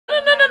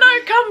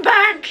I'm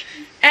back!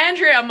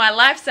 Andrea, my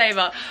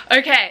lifesaver.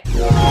 Okay.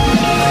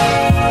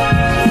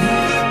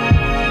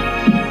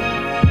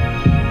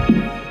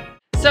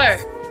 So,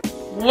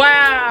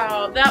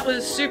 wow, that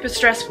was super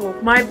stressful.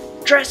 My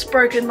dress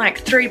broke in like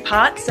 3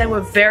 parts. They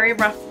were very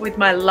rough with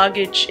my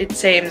luggage, it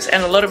seems,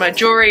 and a lot of my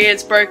jewelry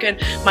is broken.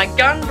 My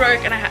gun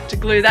broke and I had to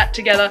glue that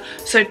together.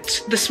 So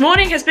this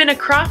morning has been a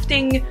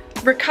crafting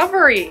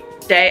recovery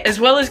day as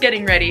well as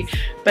getting ready.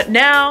 But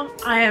now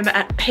I am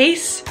at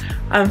peace.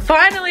 I'm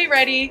finally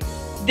ready.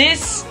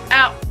 This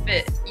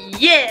outfit,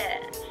 yeah!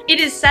 It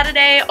is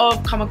Saturday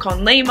of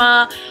Comic-Con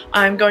Lima.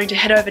 I'm going to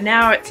head over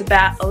now. It's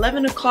about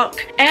 11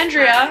 o'clock.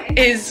 Andrea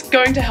is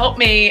going to help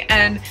me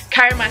and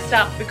carry my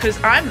stuff because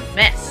I'm a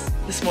mess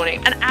this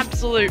morning. An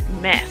absolute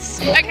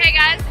mess. Okay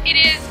guys, it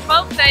is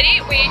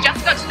 12:30. We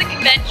just got to the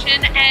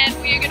convention and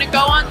we are going to go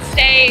on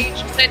stage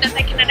so that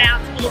they can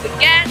announce all the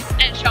guests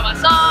and show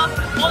us off,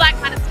 all that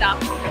kind of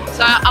stuff.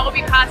 So I will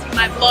be passing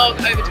my vlog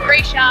over to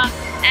Grisha.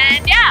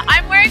 And yeah,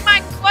 I'm wearing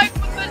my cloak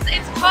because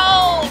it's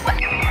cold.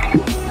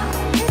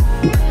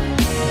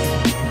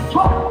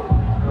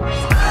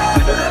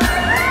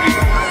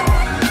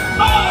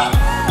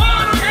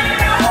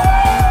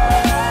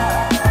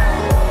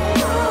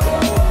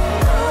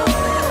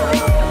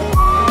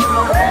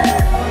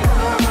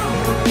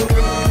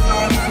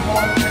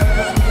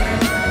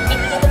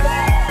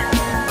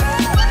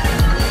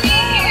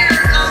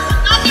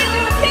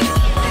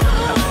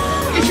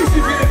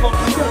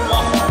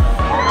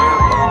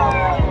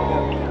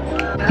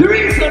 The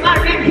reason I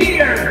came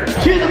here,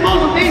 she's the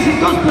most amazing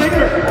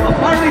cosplayer of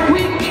Harley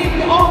Quinn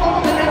in all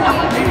of the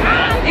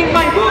land, in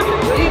my book,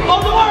 in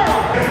all the world.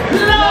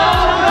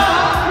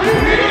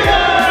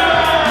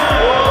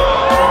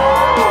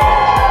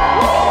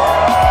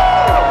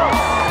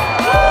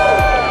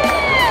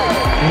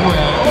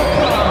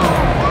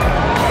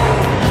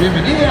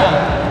 Bienvenida.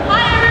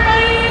 Hi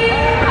everybody!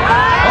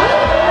 Hi!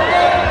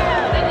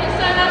 Thank you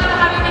so much for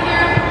having me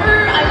here in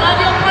Peru. I love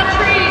your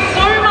country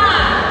so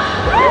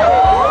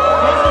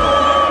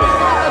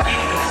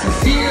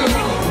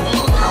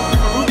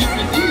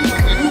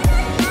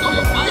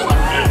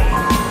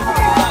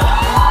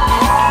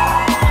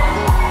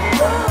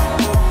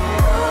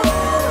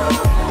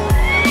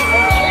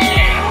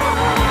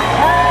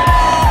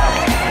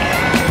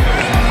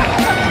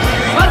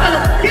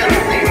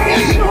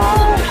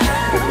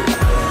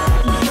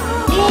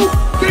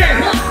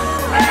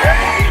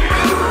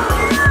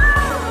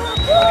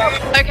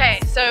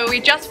So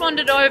we just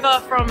wandered over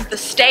from the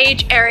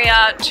stage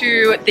area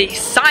to the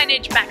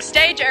signage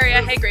backstage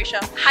area. Hey Grisha.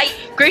 Hi.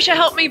 Grisha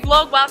helped me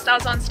vlog whilst I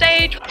was on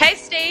stage. Hey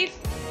Steve.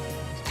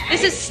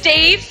 This is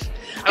Steve.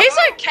 He's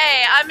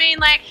okay. I mean,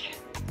 like,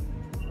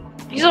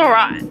 he's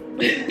alright.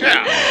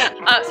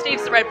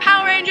 Steve's the Red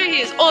Power Ranger.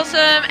 He is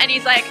awesome and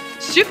he's like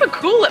super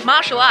cool at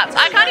martial arts.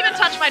 I can't even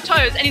touch my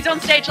toes and he's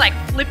on stage like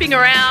flipping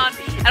around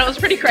and it was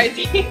pretty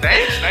crazy.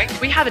 Thanks.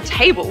 We have a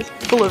table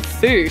full of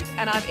food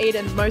and I've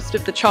eaten most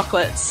of the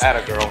chocolates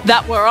Atta girl.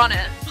 that were on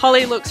it.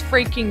 Holly looks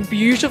freaking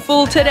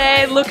beautiful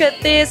today. Look at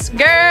this,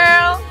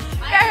 girl.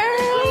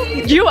 Girl.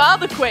 You are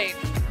the queen.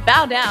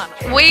 Bow down.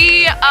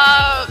 We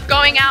are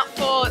going out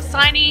for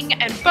signing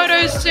and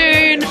photos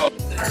soon.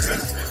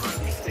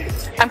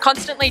 I'm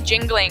constantly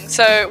jingling,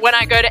 so when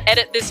I go to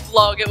edit this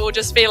vlog, it will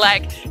just be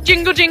like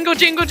jingle, jingle,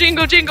 jingle,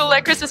 jingle, jingle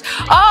like Christmas.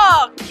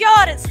 Oh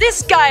God, it's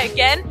this guy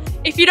again.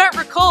 If you don't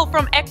recall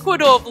from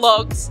Ecuador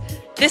vlogs,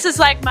 this is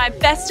like my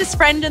bestest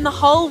friend in the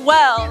whole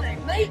world.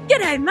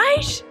 G'day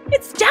mate,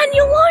 it's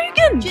Daniel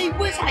Logan. Gee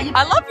whiz, how you?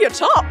 I love your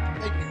top.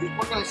 Thank you.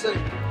 What can I say?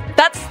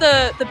 That's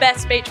the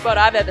best beach bod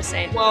I've ever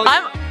seen. Well,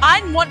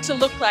 I want to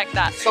look like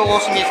that. So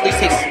awesome,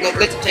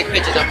 let's take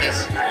pictures of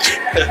this.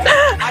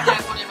 I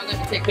don't want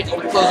to take pictures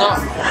with clothes on.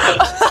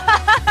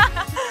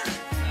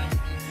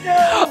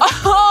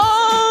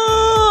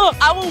 Oh,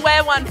 I will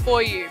wear one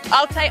for you.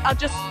 I'll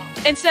just,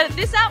 instead of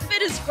this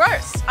outfit is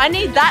gross. I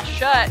need that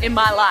shirt in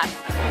my life.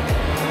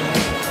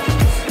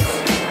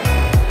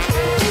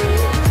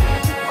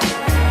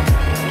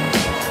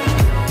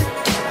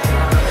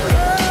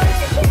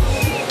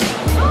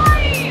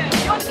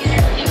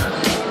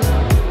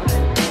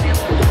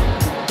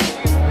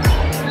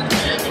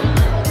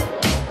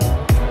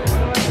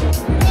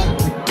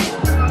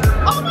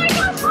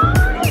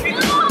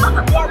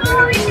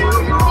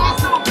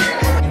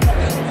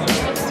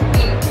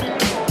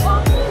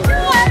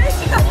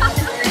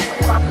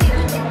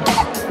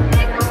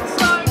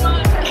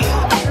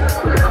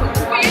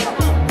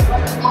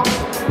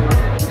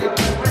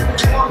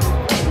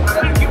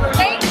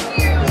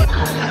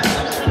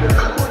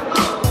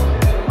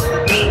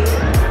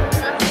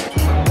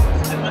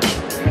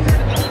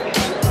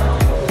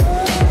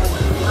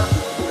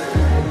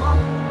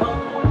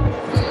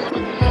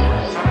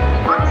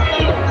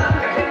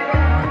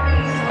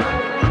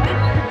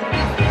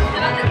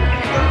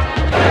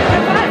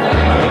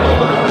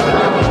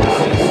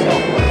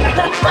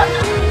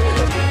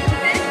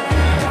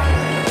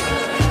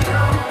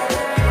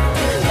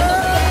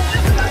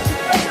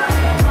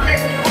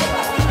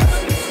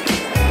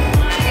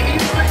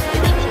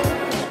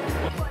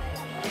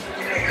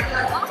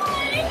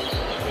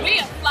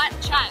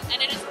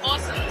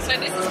 So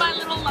this is my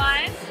little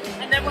line,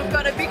 and then we've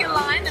got a bigger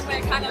line, and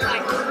we're kind of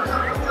like,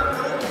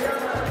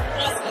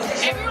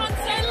 everyone's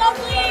so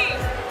lovely.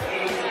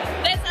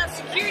 There's our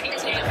security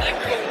team. They're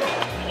cool.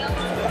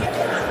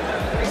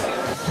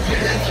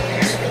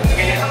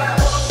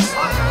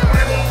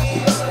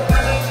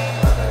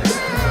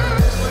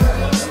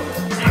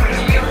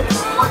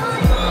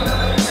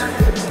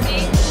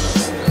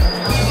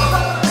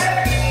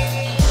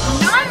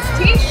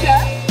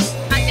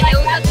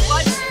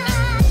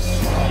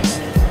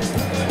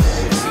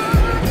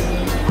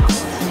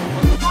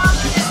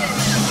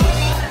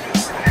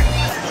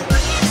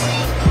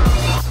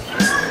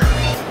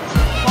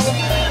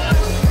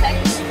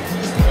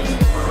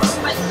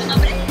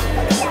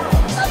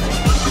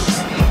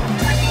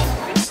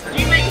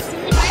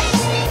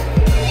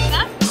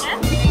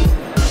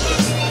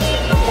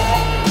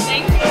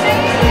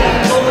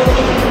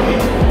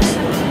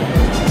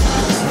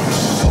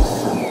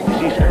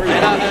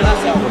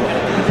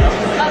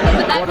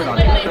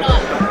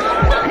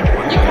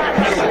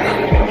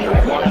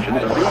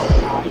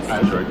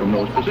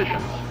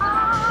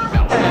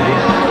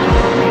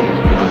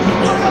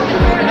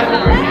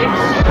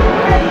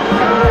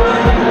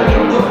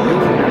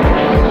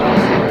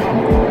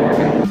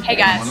 Hey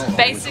guys,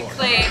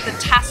 basically the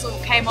tassel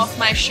came off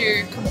my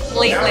shoe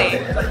completely,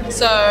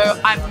 so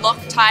I'm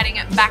Loctiting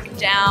it back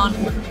down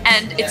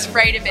and it's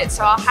frayed a bit,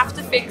 so I'll have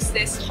to fix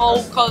this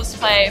whole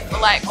cosplay for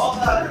like,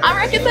 I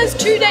reckon there's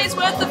 2 days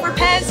worth of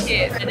repairs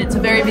here, and it's a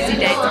very busy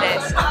day today.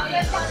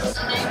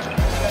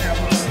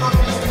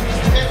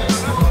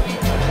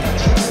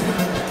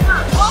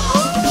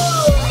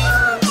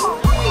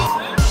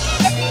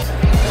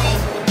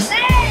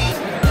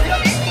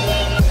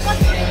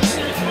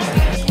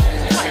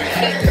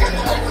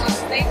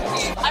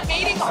 I'm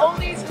meeting all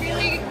these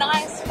really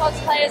nice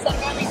cosplayers that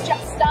have only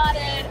just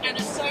started, and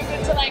it's so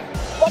good to like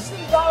watch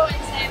them grow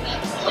and say that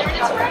they're an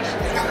inspiration.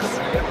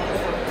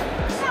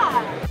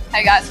 Yeah.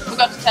 Hey guys,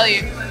 forgot to tell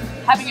you,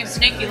 having a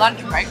sneaky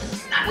lunch break,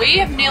 we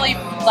have nearly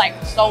like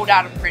sold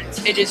out of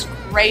prints. It is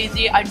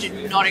crazy. I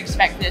did not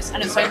expect this,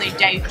 and it's only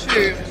day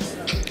 2.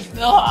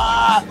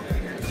 Ugh.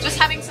 Just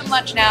having some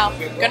lunch now.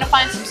 Gonna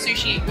find some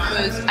sushi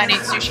because I need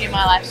sushi in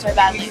my life so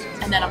badly,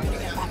 and then I'm gonna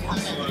get back out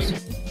there.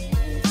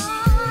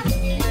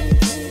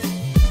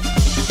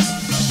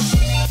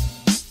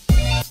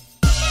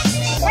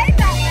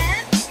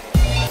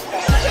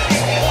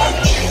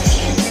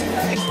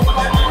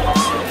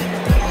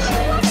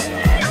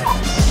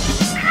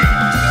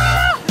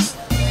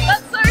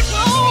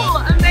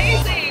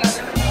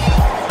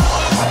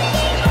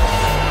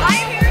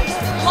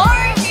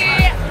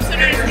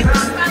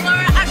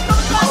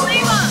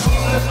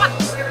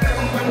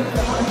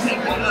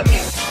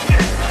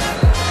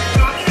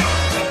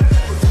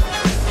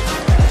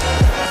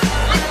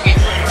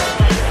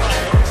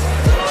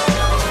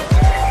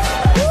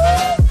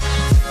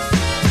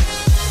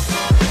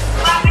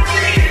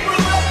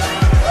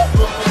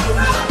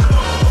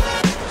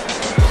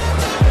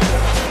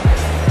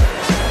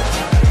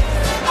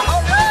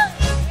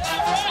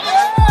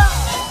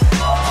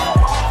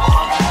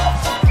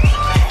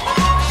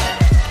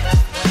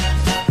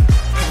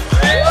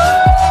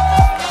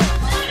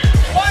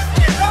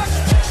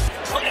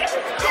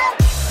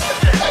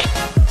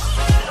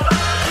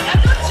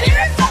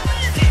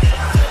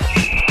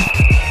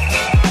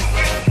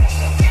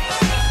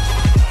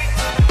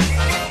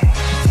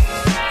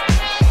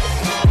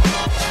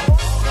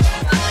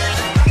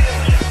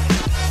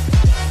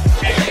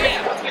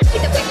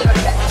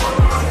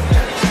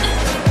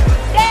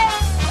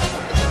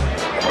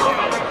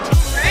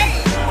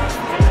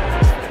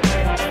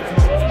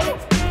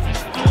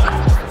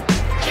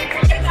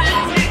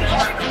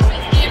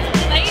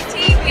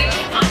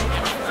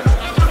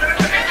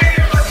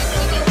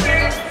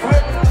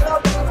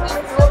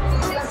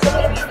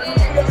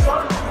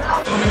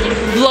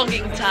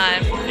 Vlogging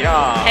time.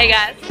 Yeah. Hey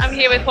guys, I'm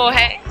here with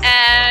Jorge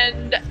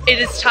and it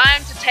is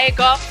time to take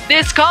off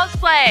this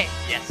cosplay.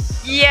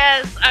 Yes.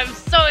 Yes, I'm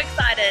so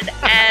excited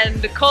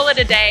and call it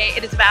a day.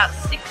 It is about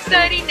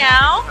 6:30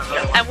 now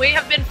and we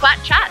have been flat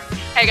chat.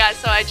 Hey guys,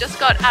 so I just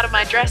got out of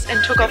my dress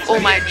and took off all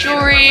my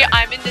jewelry.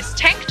 I'm in this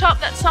tank top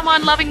that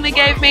someone lovingly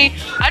gave me.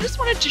 I just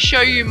wanted to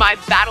show you my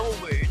battle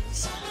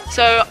wounds.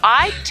 So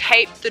I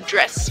taped the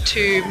dress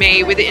to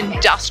me with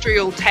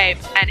industrial tape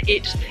and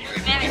it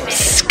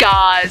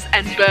scars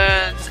and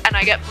burns and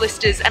I get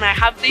blisters and I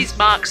have these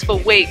marks for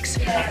weeks.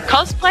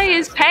 Cosplay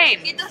is pain.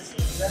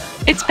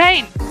 It's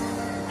pain.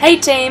 Hey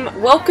team,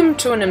 welcome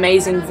to an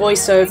amazing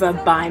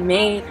voiceover by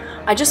me.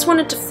 I just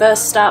wanted to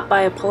first start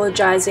by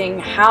apologizing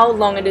how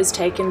long it has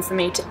taken for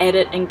me to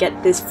edit and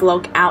get this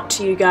vlog out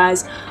to you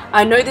guys.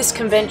 I know this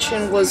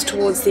convention was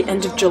towards the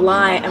end of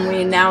July and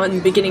we are now in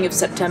the beginning of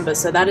September,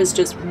 so that is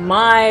just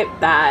my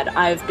bad.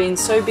 I've been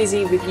so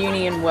busy with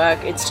uni and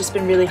work, it's just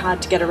been really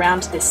hard to get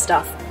around to this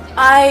stuff.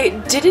 I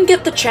didn't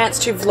get the chance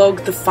to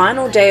vlog the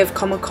final day of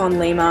Comic-Con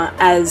Lima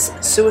as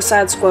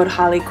Suicide Squad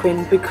Harley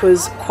Quinn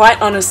because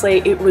quite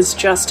honestly it was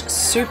just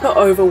super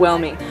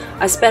overwhelming.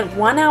 I spent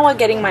 1 hour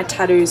getting my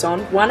tattoos on,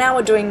 1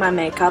 hour doing my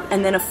makeup,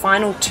 and then a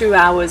final 2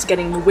 hours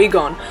getting the wig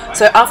on.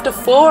 So after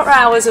 4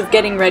 hours of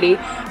getting ready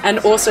and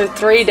also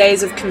 3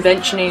 days of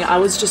conventioning, I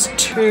was just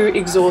too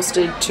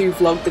exhausted to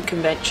vlog the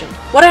convention.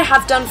 What I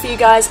have done for you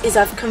guys is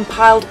I've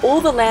compiled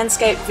all the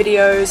landscape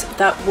videos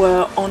that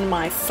were on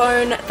my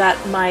phone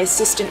that my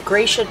assistant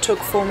Grisha took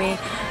for me,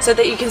 so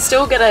that you can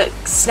still get a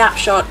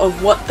snapshot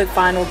of what the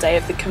final day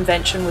of the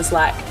convention was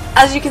like.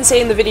 As you can see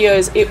in the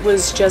videos, it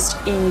was just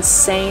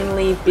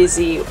insanely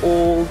busy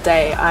all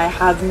day. I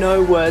have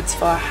no words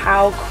for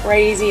how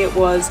crazy it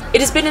was. It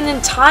has been an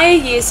entire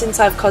year since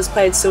I've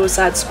cosplayed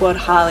Suicide Squad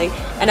Harley,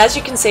 and as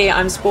you can see,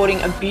 I'm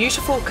sporting a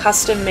beautiful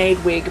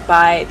custom-made wig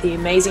by the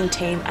amazing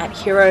team at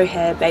Hero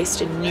Hair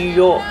based in New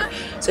York.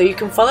 So you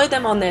can follow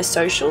them on their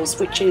socials,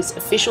 which is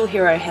Official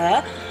Hero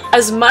Hair.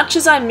 As much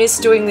as I miss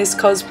doing this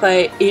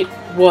cosplay, it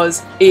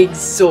was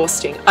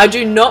exhausting. I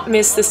do not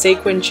miss the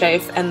sequin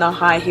chafe and the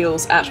high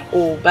heels at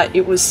all, but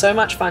it was so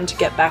much fun to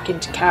get back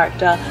into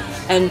character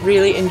and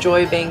really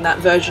enjoy being that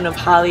version of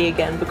Harley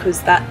again,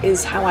 because that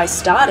is how I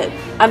started.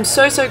 I'm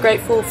so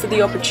grateful for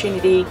the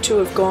opportunity to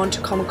have gone to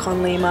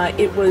Comic-Con Lima.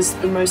 It was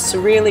the most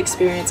surreal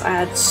experience. I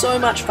had so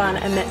much fun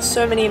and met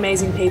so many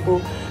amazing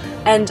people,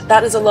 and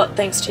that is a lot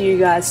thanks to you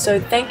guys. So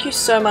thank you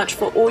so much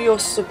for all your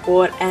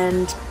support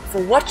and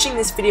for watching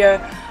this video.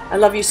 I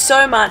love you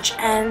so much,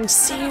 and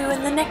see you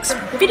in the next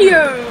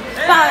video.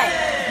 Bye!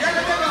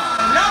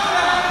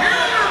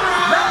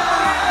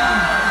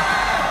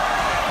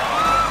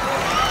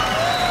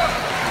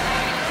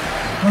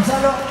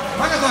 Gonzalo,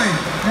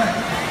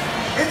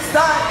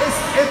 es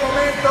el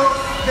momento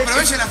de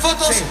aprovechen las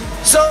fotos. Sí.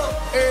 So,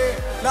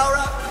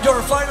 Laura,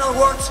 your final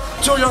words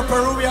to your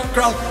Peruvian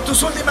crowd.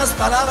 Tus últimas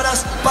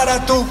palabras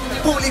para tu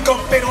público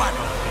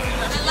peruano.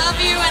 I love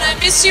you and I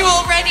miss you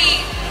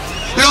already.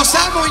 Los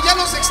amo y ya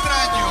los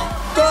extraño.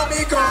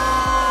 Cómico.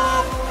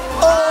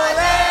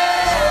 Ole,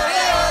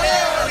 ole, ole,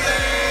 ole.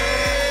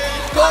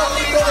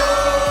 Cómico.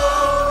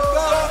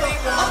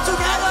 Cómico. All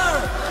together.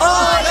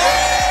 Ole,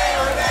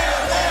 ole,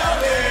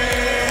 ole,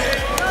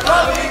 ole.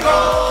 Cómico.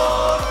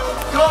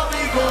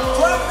 Cómico.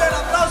 Fuerte el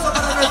aplauso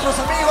para nuestros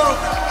amigos.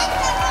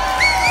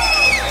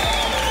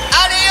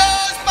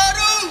 Adiós,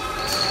 Perú.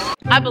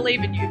 I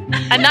believe in you,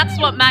 and that's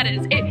what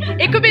matters.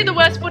 It could be the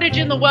worst footage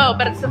in the world,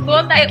 but it's the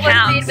thought that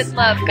counts. It was made with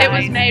love, guys. It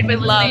was made with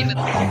love.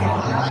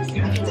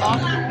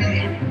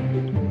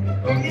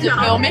 Is it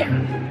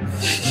filming?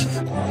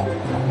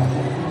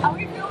 Are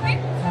we filming?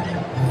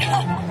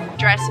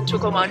 Dress and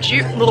took all my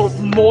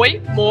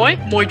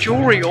my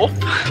jewelry off.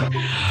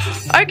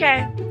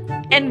 Okay,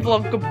 end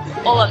vlog,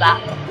 all of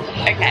that.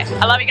 Okay,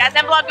 I love you guys.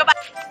 End vlog, goodbye.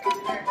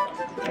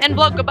 End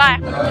vlog, goodbye.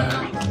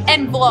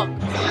 End vlog.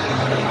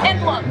 End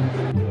vlog.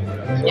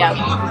 Yeah.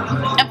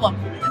 End vlog.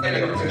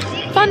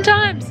 Fun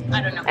times. I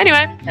don't know.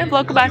 Anyway, end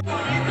vlog, goodbye.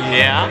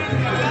 Yeah.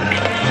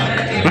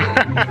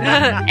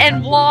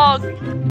 End vlog.